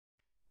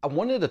I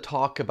wanted to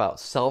talk about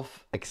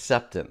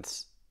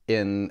self-acceptance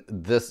in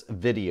this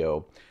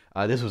video.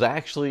 This was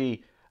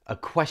actually a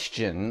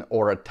question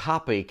or a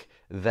topic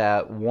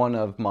that one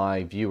of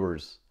my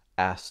viewers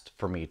asked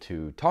for me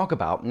to talk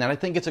about. And I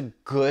think it's a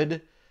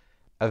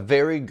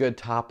very good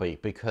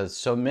topic because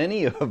so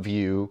many of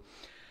you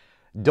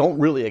don't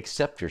really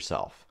accept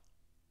yourself.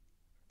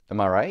 Am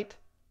I right?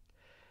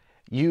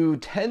 You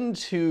tend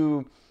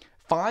to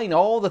find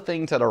all the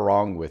things that are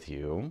wrong with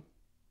you,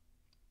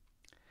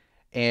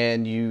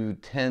 and you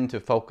tend to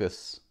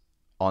focus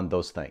on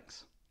those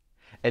things.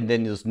 And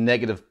then those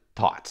negative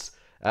thoughts.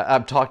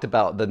 I've talked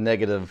about the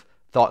negative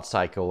thought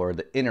cycle or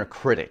the inner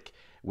critic,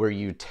 where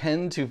you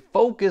tend to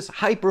focus,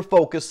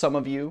 hyper-focus. Some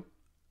of you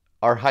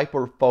are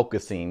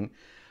hyper-focusing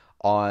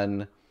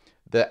on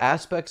the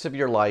aspects of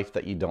your life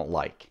that you don't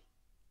like.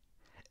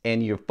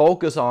 And you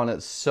focus on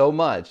it so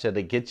much that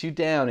it gets you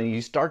down, and you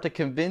start to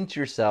convince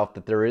yourself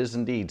that there is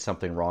indeed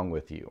something wrong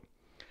with you.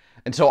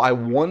 And so I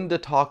wanted to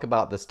talk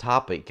about this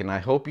topic, and I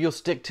hope you'll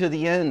stick to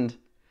the end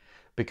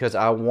because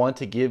I want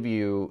to give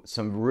you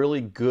some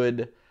really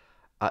good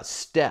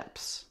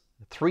steps,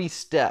 3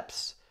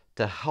 steps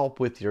to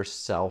help with your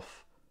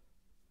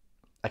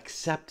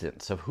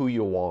self-acceptance of who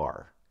you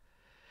are.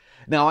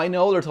 Now, I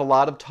know there's a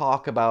lot of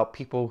talk about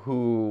people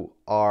who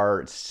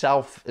are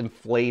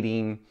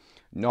self-inflating,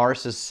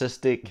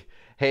 narcissistic,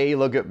 hey,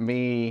 look at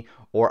me,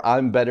 or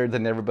I'm better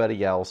than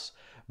everybody else.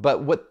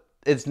 But what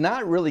it's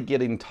not really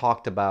getting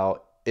talked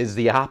about is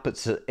the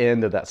opposite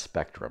end of that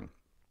spectrum.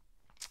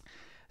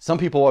 Some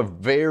people are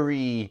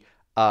very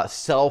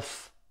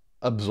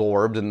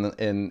self-absorbed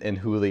in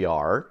who they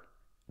are.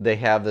 They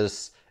have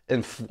this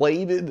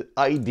inflated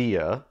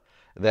idea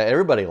that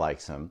everybody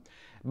likes them.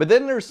 But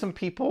then there's some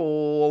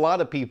people, a lot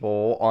of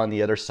people on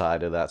the other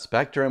side of that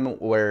spectrum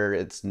where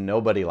it's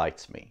nobody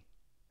likes me.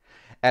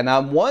 And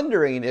I'm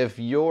wondering if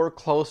you're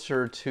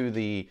closer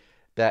to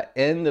that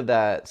end of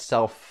that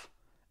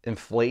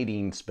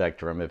self-inflating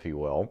spectrum, if you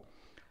will,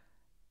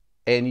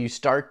 and you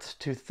start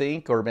to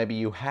think, or maybe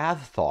you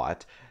have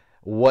thought,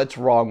 what's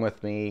wrong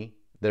with me?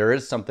 There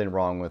is something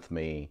wrong with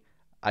me.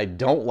 I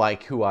don't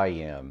like who I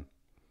am.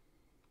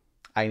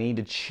 I need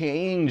to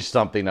change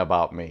something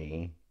about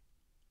me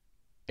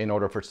in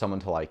order for someone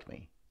to like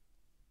me.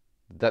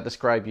 Does that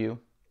describe you?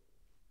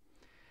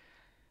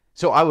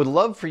 So I would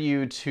love for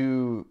you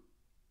to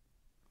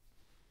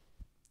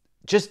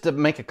just to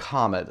make a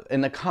comment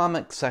in the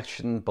comment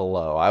section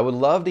below. I would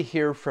love to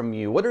hear from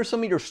you. What are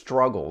some of your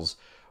struggles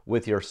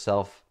with your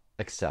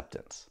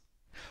self-acceptance?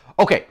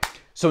 Okay,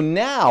 so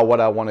now what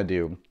I want to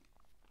do,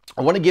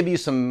 I want to give you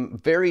some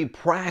very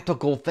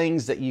practical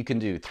things that you can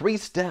do. 3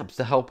 steps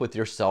to help with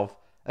your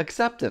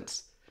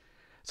self-acceptance.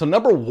 So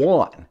number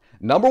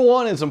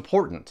one is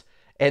important,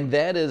 and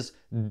that is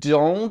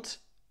don't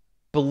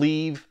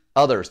believe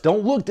others.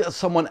 Don't look to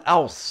someone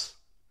else.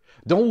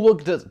 Don't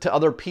look to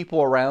other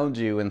people around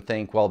you and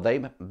think, well,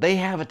 they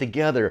have it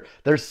together.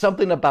 There's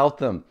something about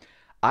them.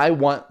 I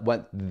want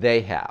what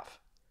they have.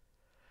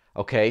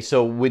 Okay,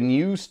 so when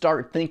you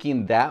start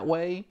thinking that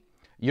way,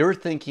 you're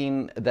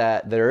thinking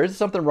that there is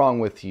something wrong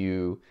with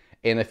you,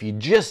 and if you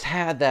just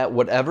had that,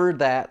 whatever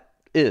that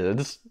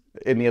is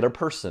in the other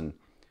person,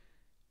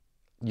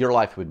 your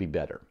life would be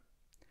better.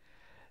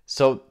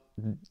 So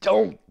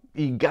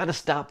you got to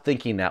stop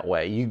thinking that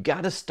way. You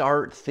got to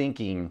start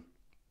thinking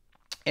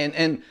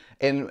and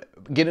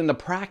get in the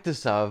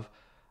practice of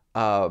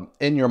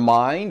in your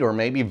mind, or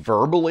maybe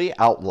verbally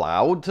out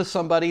loud to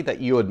somebody that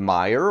you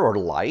admire or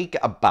like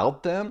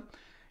about them.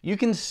 You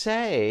can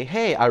say,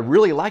 hey, I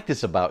really like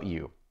this about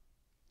you.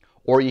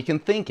 Or you can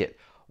think it,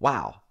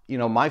 wow,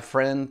 my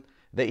friend,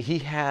 that he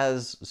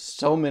has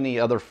so many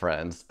other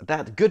friends.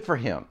 That's good for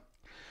him.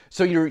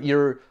 So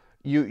you're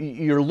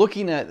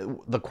looking at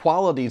the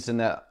qualities in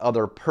that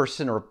other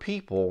person or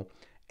people,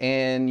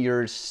 and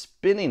you're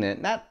spinning it.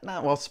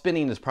 Well,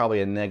 spinning is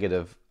probably a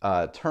negative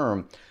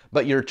term,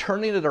 but you're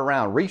turning it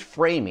around,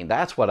 reframing.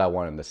 That's what I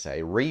wanted to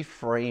say.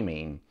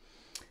 Reframing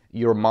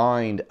your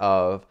mind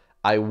of,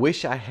 I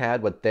wish I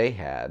had what they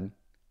had,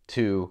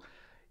 to,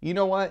 you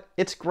know what?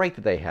 It's great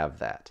that they have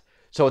that.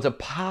 So it's a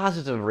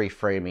positive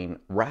reframing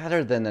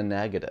rather than a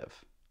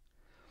negative.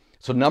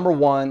 So number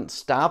 1,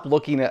 stop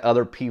looking at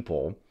other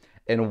people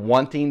and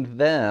wanting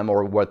them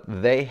or what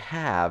they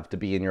have to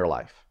be in your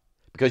life.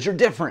 Because you're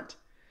different.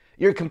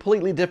 You're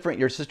completely different.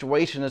 Your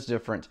situation is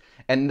different.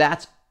 And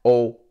that's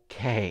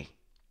okay.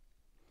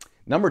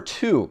 Number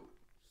two,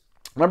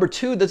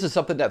 this is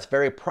something that's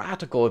very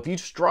practical. If you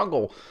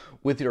struggle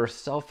with your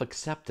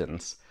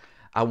self-acceptance,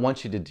 I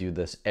want you to do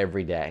this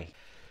every day.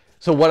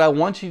 So what I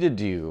want you to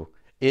do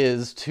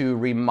is to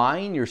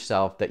remind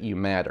yourself that you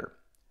matter.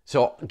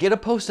 So get a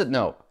Post-it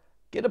note.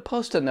 Get a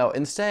Post-it note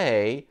and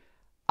say,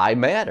 I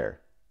matter.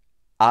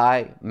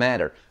 I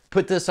matter.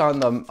 Put this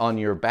on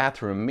your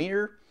bathroom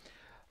mirror.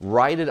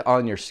 Write it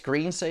on your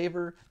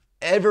screensaver.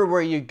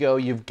 Everywhere you go,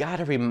 you've got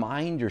to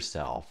remind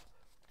yourself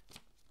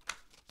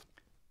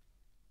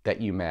that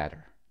you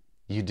matter.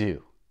 You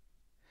do.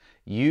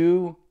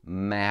 You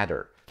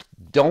matter.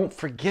 Don't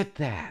forget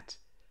that.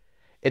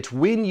 It's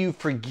when you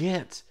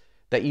forget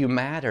that you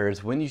matter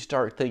is when you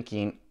start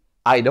thinking,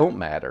 I don't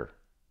matter.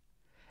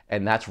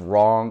 And that's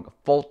wrong,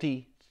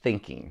 faulty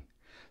thinking.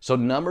 So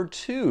number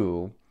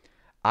 2,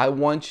 I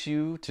want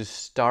you to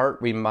start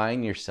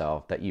reminding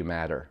yourself that you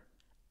matter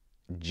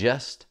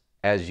just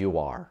as you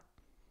are.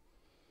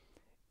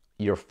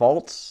 Your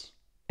faults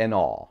and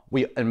all.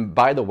 And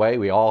by the way,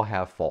 we all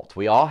have faults.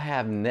 We all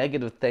have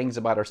negative things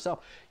about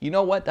ourselves. You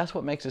know what? That's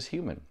what makes us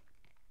human.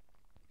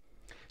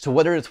 So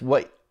whether it's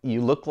what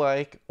you look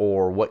like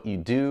or what you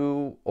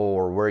do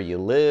or where you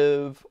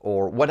live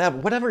or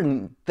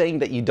whatever thing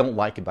that you don't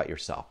like about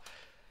yourself,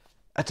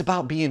 it's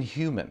about being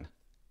human.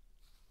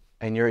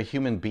 And you're a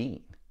human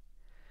being.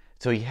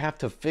 So you have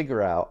to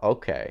figure out,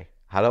 okay,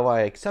 how do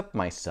I accept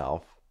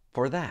myself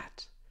for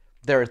that?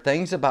 There are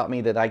things about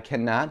me that I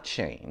cannot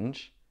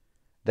change.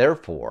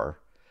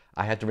 Therefore,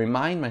 I have to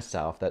remind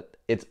myself that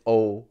it's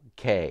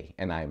okay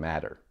and I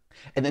matter.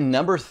 And then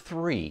number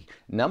three,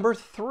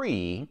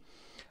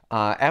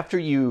 after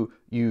you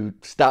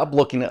stop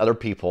looking at other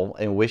people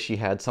and wish you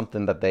had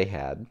something that they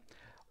had,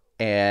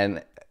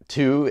 and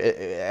 2,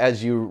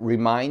 as you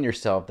remind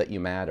yourself that you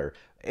matter.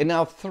 And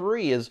now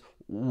 3 is,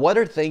 what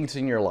are things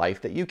in your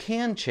life that you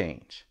can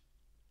change?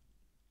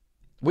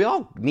 We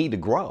all need to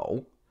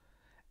grow.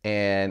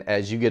 And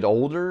as you get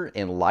older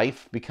and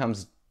life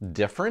becomes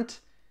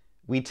different,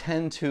 we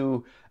tend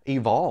to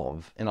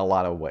evolve in a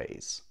lot of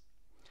ways.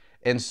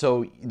 And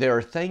so there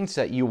are things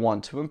that you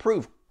want to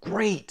improve.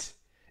 Great.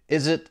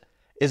 Is it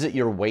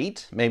your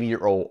weight? Maybe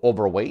you're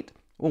overweight.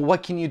 Well,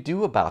 what can you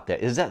do about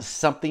that? Is that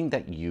something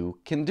that you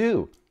can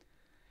do?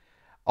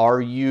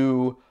 Are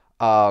you,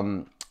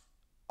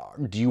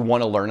 do you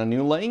want to learn a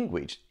new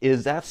language?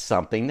 Is that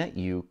something that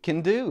you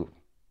can do?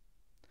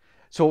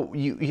 So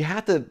you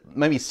have to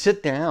maybe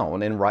sit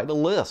down and write a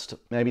list,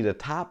 maybe the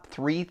top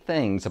 3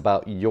 things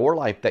about your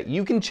life that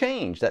you can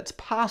change, that's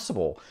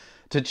possible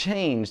to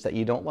change that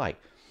you don't like.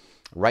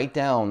 Write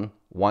down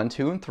 1,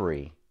 2, and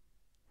 3,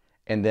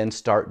 and then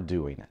start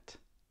doing it.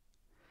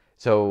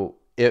 So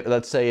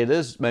let's say it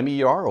is, maybe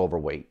you are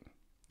overweight,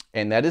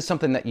 and that is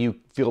something that you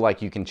feel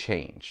like you can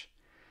change.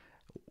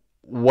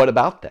 What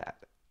about that?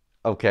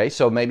 Okay,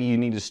 so maybe you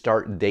need to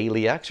start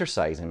daily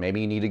exercising.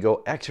 Maybe you need to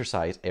go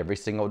exercise every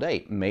single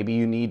day. Maybe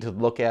you need to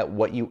look at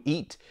what you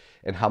eat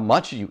and how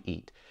much you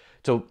eat.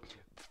 So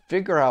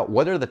figure out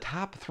what are the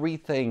top 3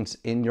 things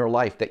in your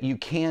life that you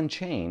can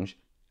change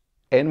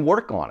and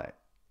work on it.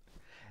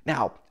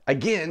 Now,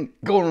 again,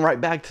 going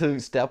right back to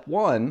step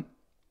 1,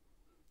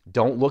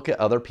 don't look at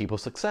other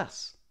people's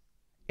success.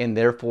 And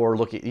therefore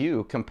look at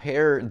you,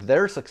 compare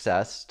their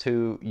success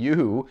to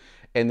you,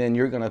 and then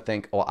you're going to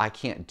think, oh, I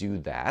can't do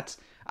that.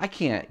 I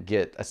can't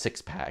get a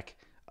 6-pack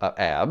of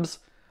abs,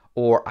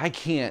 or I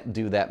can't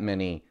do that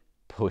many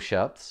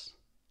push-ups.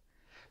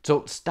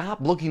 So stop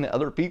looking at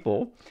other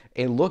people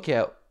and look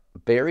at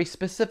very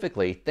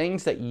specifically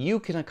things that you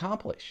can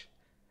accomplish,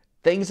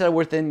 things that are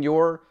within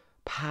your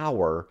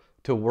power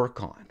to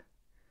work on.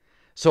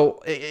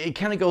 So it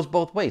kind of goes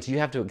both ways. You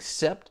have to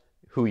accept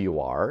who you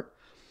are,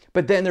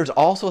 but then there's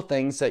also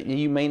things that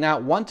you may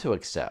not want to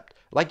accept,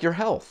 like your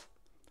health.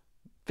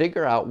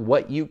 Figure out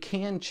what you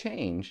can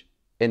change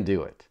and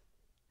do it.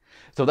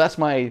 So that's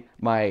my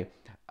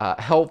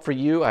help for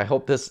you. I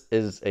hope this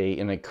is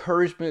an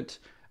encouragement.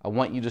 I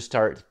want you to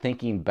start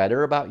thinking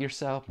better about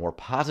yourself, more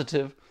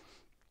positive.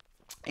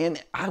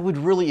 And I would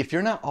really, if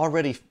you're not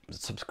already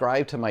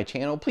subscribed to my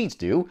channel, please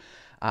do.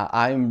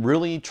 I'm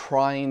really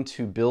trying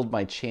to build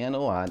my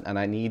channel, and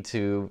I need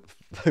to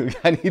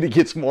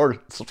get some more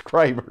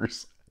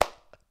subscribers.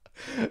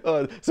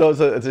 So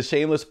it's a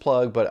shameless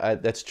plug,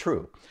 but that's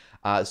true.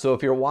 So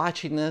if you're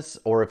watching this,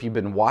 or if you've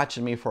been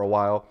watching me for a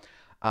while,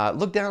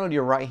 look down on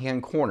your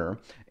right-hand corner,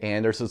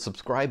 and there's a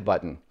subscribe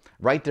button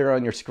right there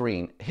on your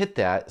screen. Hit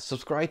that,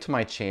 subscribe to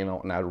my channel,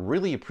 and I'd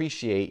really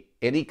appreciate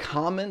any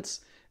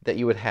comments that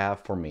you would have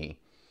for me.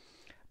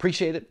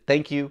 Appreciate it.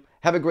 Thank you.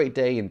 Have a great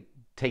day, and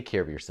take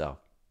care of yourself.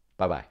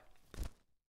 Bye-bye.